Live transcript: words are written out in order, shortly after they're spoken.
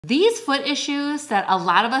These foot issues that a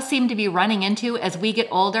lot of us seem to be running into as we get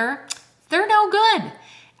older, they're no good.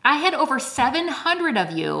 I had over 700 of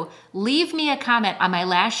you leave me a comment on my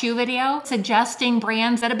last shoe video suggesting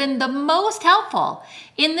brands that have been the most helpful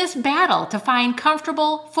in this battle to find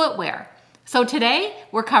comfortable footwear. So today,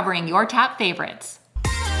 we're covering your top favorites.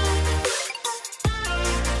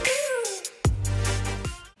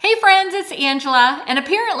 Hey friends, it's Angela, and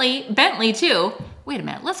apparently Bentley too. Wait a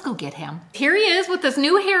minute, let's go get him. Here he is with this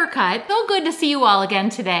new haircut. So good to see you all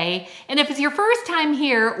again today. And if it's your first time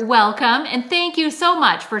here, welcome, and thank you so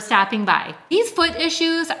much for stopping by. These foot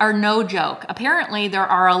issues are no joke. Apparently, there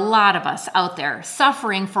are a lot of us out there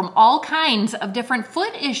suffering from all kinds of different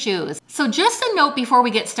foot issues. So just a note before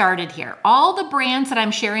we get started here, all the brands that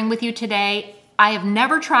I'm sharing with you today, I have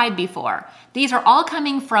never tried before. These are all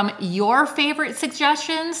coming from your favorite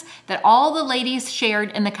suggestions that all the ladies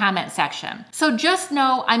shared in the comment section. So just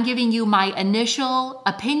know I'm giving you my initial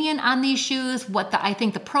opinion on these shoes, what I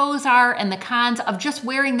think the pros are and the cons of just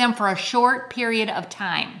wearing them for a short period of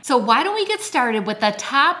time. So why don't we get started with the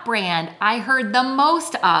top brand I heard the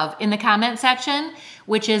most of in the comment section,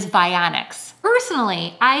 which is Vionics.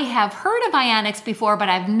 Personally, I have heard of Vionics before, but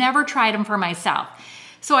I've never tried them for myself.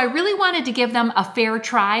 So I really wanted to give them a fair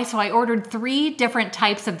try, so I ordered 3 different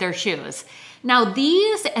types of their shoes. Now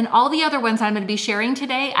these and all the other ones I'm going to be sharing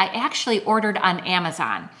today, I actually ordered on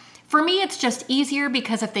Amazon. For me, it's just easier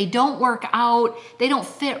because if they don't work out, they don't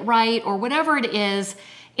fit right, or whatever it is,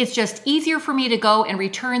 it's just easier for me to go and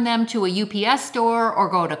return them to a UPS store or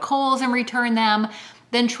go to Kohl's and return them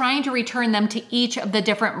than trying to return them to each of the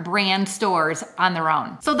different brand stores on their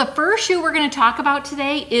own. So the first shoe we're gonna talk about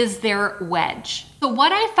today is their wedge. So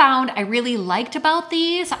what I found I really liked about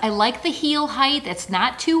these, I like the heel height, it's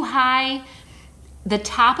not too high. The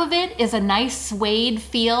top of it is a nice suede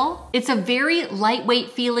feel. It's a very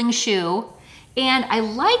lightweight feeling shoe. And I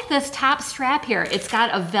like this top strap here. It's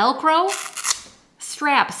got a Velcro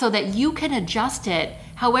strap so that you can adjust it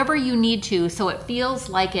however you need to, so it feels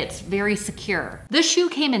like it's very secure. This shoe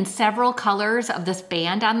came in several colors of this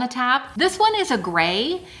band on the top. This one is a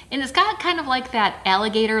gray, and it's got kind of like that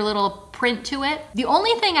alligator little print to it. The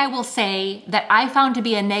only thing I will say that I found to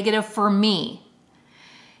be a negative for me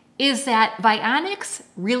is that Vionics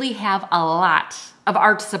really have a lot of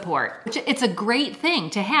arch support. It's a great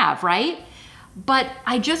thing to have, right? But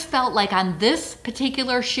I just felt like on this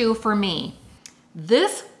particular shoe for me,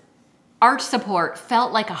 this arch support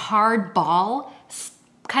felt like a hard ball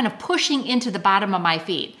kind of pushing into the bottom of my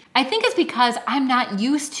feet. I think it's because I'm not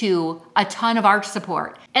used to a ton of arch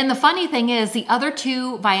support. And the funny thing is the other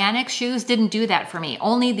 2 Vionics shoes didn't do that for me,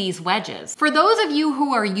 only these wedges. For those of you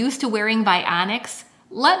who are used to wearing Vionics,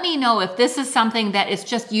 let me know if this is something that it's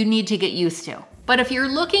just you need to get used to. But if you're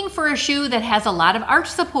looking for a shoe that has a lot of arch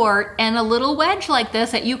support and a little wedge like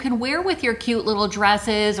this that you can wear with your cute little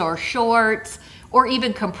dresses or shorts, or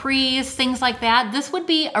even capris, things like that, this would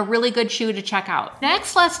be a really good shoe to check out.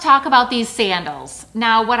 Next, let's talk about these sandals.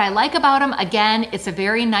 Now, what I like about them, again, it's a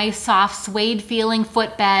very nice, soft, suede feeling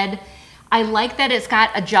footbed. I like that it's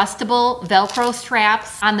got adjustable Velcro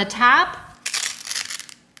straps on the top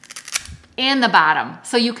and the bottom,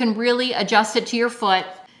 so you can really adjust it to your foot.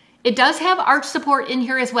 It does have arch support in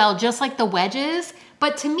here as well, just like the wedges,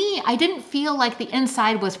 but to me, I didn't feel like the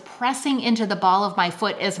inside was pressing into the ball of my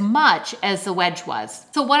foot as much as the wedge was.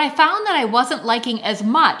 So what I found that I wasn't liking as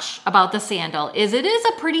much about the sandal is it is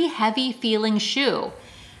a pretty heavy feeling shoe.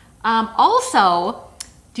 Also,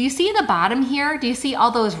 do you see the bottom here? Do you see all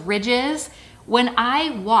those ridges? When I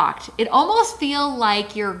walked, it almost feels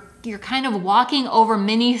like you're kind of walking over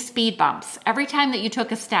mini speed bumps every time that you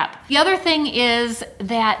took a step. The other thing is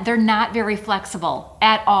that they're not very flexible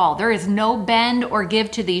at all. There is no bend or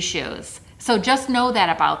give to these shoes. So just know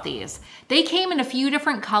that about these. They came in a few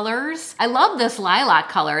different colors. I love this lilac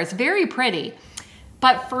color, it's very pretty.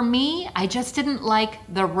 But for me, I just didn't like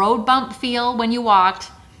the road bump feel when you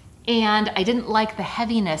walked, and I didn't like the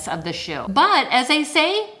heaviness of the shoe. But as they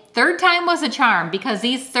say, third time was a charm because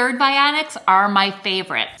these third Vionics are my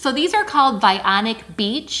favorite. So these are called Vionic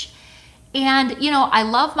Beach. And you know, I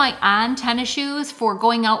love my On tennis shoes for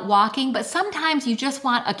going out walking, but sometimes you just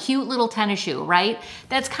want a cute little tennis shoe, right?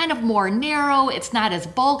 That's kind of more narrow, it's not as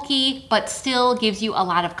bulky, but still gives you a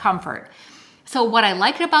lot of comfort. So what I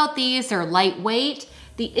liked about these, they're lightweight.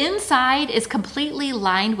 The inside is completely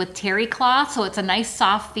lined with terry cloth, so it's a nice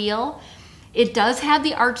soft feel. It does have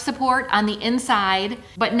the arch support on the inside,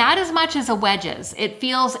 but not as much as the wedges. It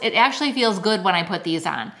actually feels good when I put these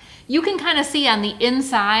on. You can kind of see on the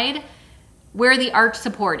inside where the arch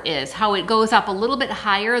support is, how it goes up a little bit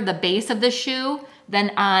higher, the base of the shoe,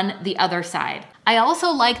 than on the other side. I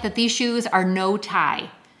also like that these shoes are no tie.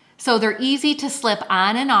 So they're easy to slip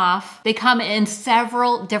on and off. They come in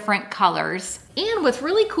several different colors. And what's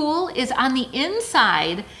really cool is on the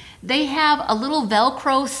inside, they have a little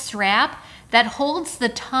Velcro strap that holds the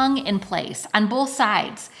tongue in place on both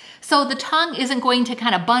sides. So the tongue isn't going to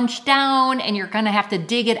kind of bunch down and you're gonna have to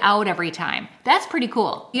dig it out every time. That's pretty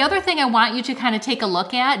cool. The other thing I want you to kind of take a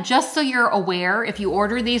look at, just so you're aware if you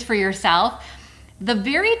order these for yourself, the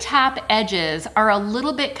very top edges are a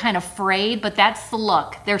little bit kind of frayed, but that's the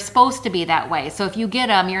look. They're supposed to be that way. So if you get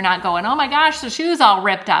them, you're not going, oh my gosh, the shoe's all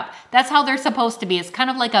ripped up. That's how they're supposed to be. It's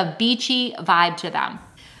kind of like a beachy vibe to them.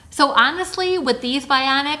 So honestly, with these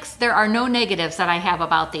Vionics, there are no negatives that I have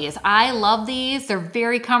about these. I love these, they're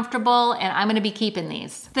very comfortable, and I'm gonna be keeping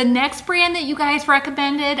these. The next brand that you guys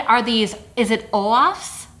recommended are these, is it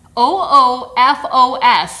OOFs?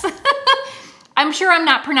 OOFOS. I'm sure I'm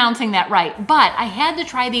not pronouncing that right, but I had to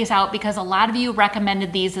try these out because a lot of you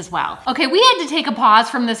recommended these as well. Okay, we had to take a pause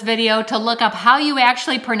from this video to look up how you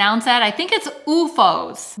actually pronounce that. I think it's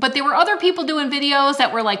UFOs, but there were other people doing videos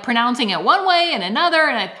that were like pronouncing it one way and another,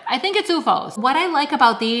 and I think it's UFOs. What I like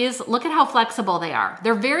about these, look at how flexible they are.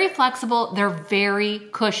 They're very flexible, they're very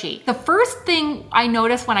cushy. The first thing I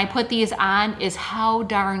noticed when I put these on is how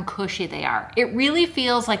darn cushy they are. It really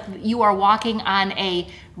feels like you are walking on a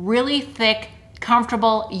really thick,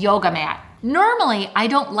 comfortable yoga mat. Normally, I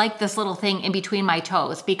don't like this little thing in between my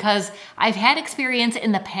toes because I've had experience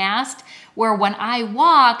in the past where when I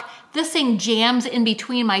walk, this thing jams in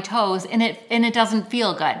between my toes and it doesn't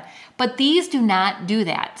feel good. But these do not do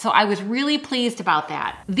that. So I was really pleased about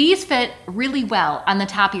that. These fit really well on the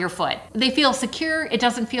top of your foot. They feel secure. It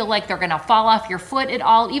doesn't feel like they're gonna fall off your foot at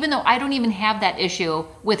all, even though I don't even have that issue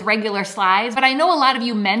with regular slides. But I know a lot of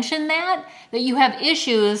you mentioned that you have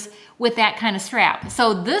issues with that kind of strap.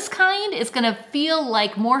 So this kind is gonna feel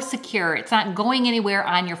like more secure. It's not going anywhere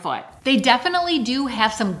on your foot. They definitely do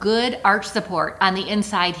have some good arch support on the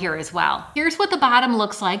inside here as well. Here's what the bottom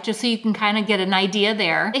looks like, just so you can kind of get an idea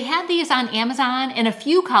there. They had these on Amazon in a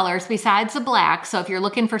few colors besides the black, so if you're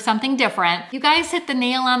looking for something different, you guys hit the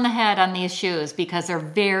nail on the head on these shoes because they're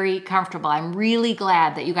very comfortable. I'm really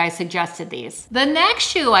glad that you guys suggested these. The next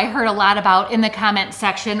shoe I heard a lot about in the comment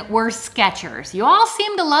section were Skechers. You all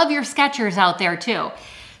seem to love your Skechers out there too.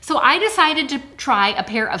 So I decided to try a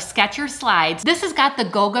pair of Skechers slides. This has got the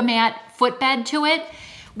Goga mat footbed to it,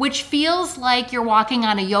 which feels like you're walking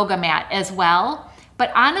on a yoga mat as well.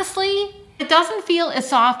 But honestly, it doesn't feel as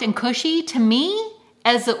soft and cushy to me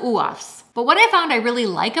as the UFs. But what I found I really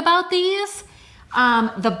like about these,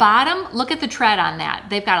 the bottom, look at the tread on that.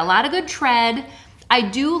 They've got a lot of good tread. I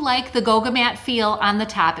do like the Goga mat feel on the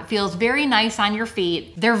top. It feels very nice on your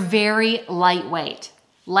feet. They're very lightweight.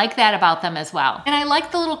 Like that about them as well. And I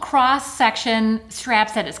like the little cross section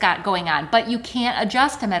straps that it's got going on, but you can't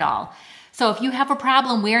adjust them at all. So if you have a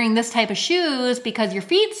problem wearing this type of shoes because your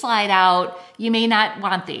feet slide out, you may not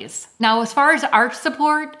want these. Now, as far as arch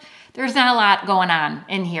support, there's not a lot going on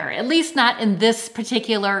in here, at least not in this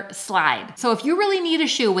particular slide. So if you really need a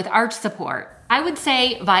shoe with arch support, I would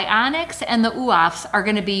say Vionics and the UFs are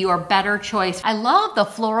gonna be your better choice. I love the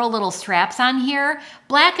floral little straps on here.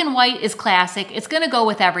 Black and white is classic. It's gonna go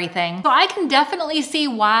with everything. So I can definitely see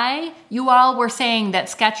why you all were saying that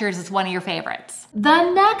Skechers is one of your favorites.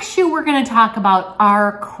 The next shoe we're gonna talk about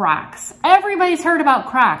are Crocs. Everybody's heard about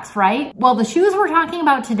Crocs, right? Well, the shoes we're talking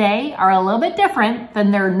about today are a little bit different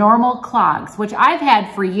than their normal clogs, which I've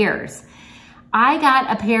had for years. I got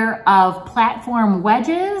a pair of platform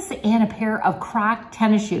wedges and a pair of Croc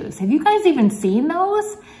tennis shoes. Have you guys even seen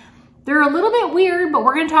those? They're a little bit weird, but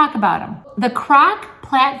we're gonna talk about them. The Croc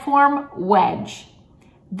platform wedge.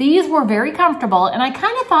 These were very comfortable, and I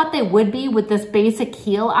kind of thought they would be with this basic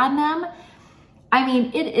heel on them. I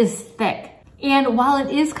mean, it is thick. And while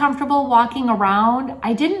it is comfortable walking around,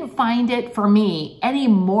 I didn't find it, for me, any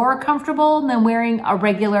more comfortable than wearing a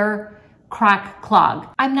regular Croc clog.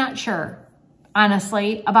 I'm not sure,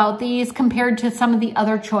 honestly, about these compared to some of the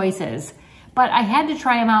other choices, but I had to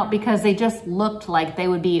try them out because they just looked like they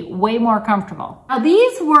would be way more comfortable. Now,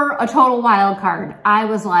 these were a total wild card. I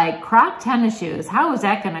was like, Croc tennis shoes, how is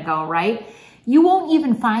that gonna go, right? You won't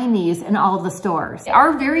even find these in all the stores. They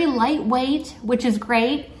are very lightweight, which is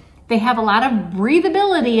great. They have a lot of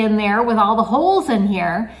breathability in there with all the holes in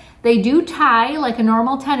here. They do tie like a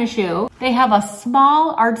normal tennis shoe. They have a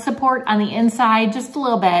small arch support on the inside, just a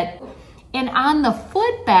little bit. And on the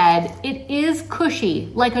footbed, it is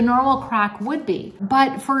cushy, like a normal Croc would be.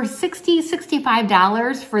 But for $60,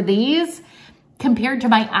 $65 for these, compared to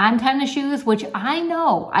my on tennis shoes, which I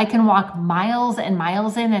know I can walk miles and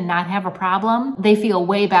miles in and not have a problem, they feel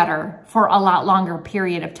way better for a lot longer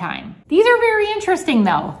period of time. These are very interesting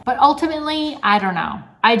though, but ultimately, I don't know.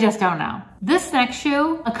 I just don't know. This next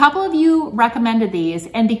shoe, a couple of you recommended these,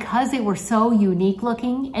 and because they were so unique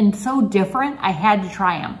looking and so different, I had to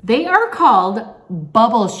try them. They are called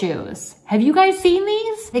bubble shoes. Have you guys seen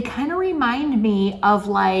these? They kind of remind me of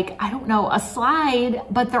like, I don't know, a slide,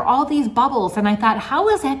 but they're all these bubbles. And I thought, how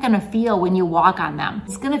is that gonna feel when you walk on them?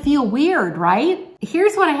 It's gonna feel weird, right?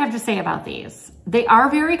 Here's what I have to say about these. They are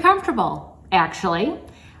very comfortable, actually.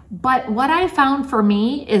 But what I found for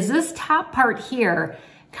me is this top part here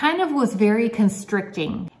kind of was very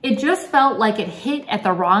constricting. It just felt like it hit at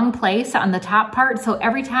the wrong place on the top part. So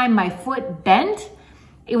every time my foot bent,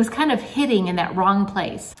 it was kind of hitting in that wrong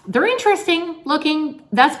place. They're interesting looking.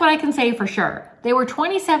 That's what I can say for sure. They were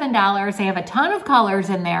 $27. They have a ton of colors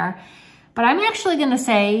in there, but I'm actually gonna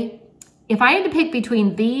say, if I had to pick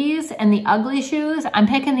between these and the ugly shoes, I'm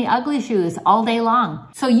picking the ugly shoes all day long.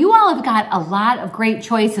 So you all have got a lot of great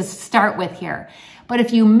choices to start with here. But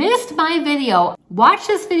if you missed my video, watch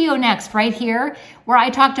this video next right here, where I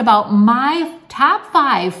talked about my top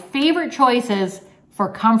 5 favorite choices for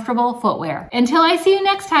comfortable footwear. Until I see you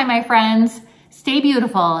next time, my friends, stay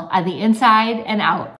beautiful on the inside and out.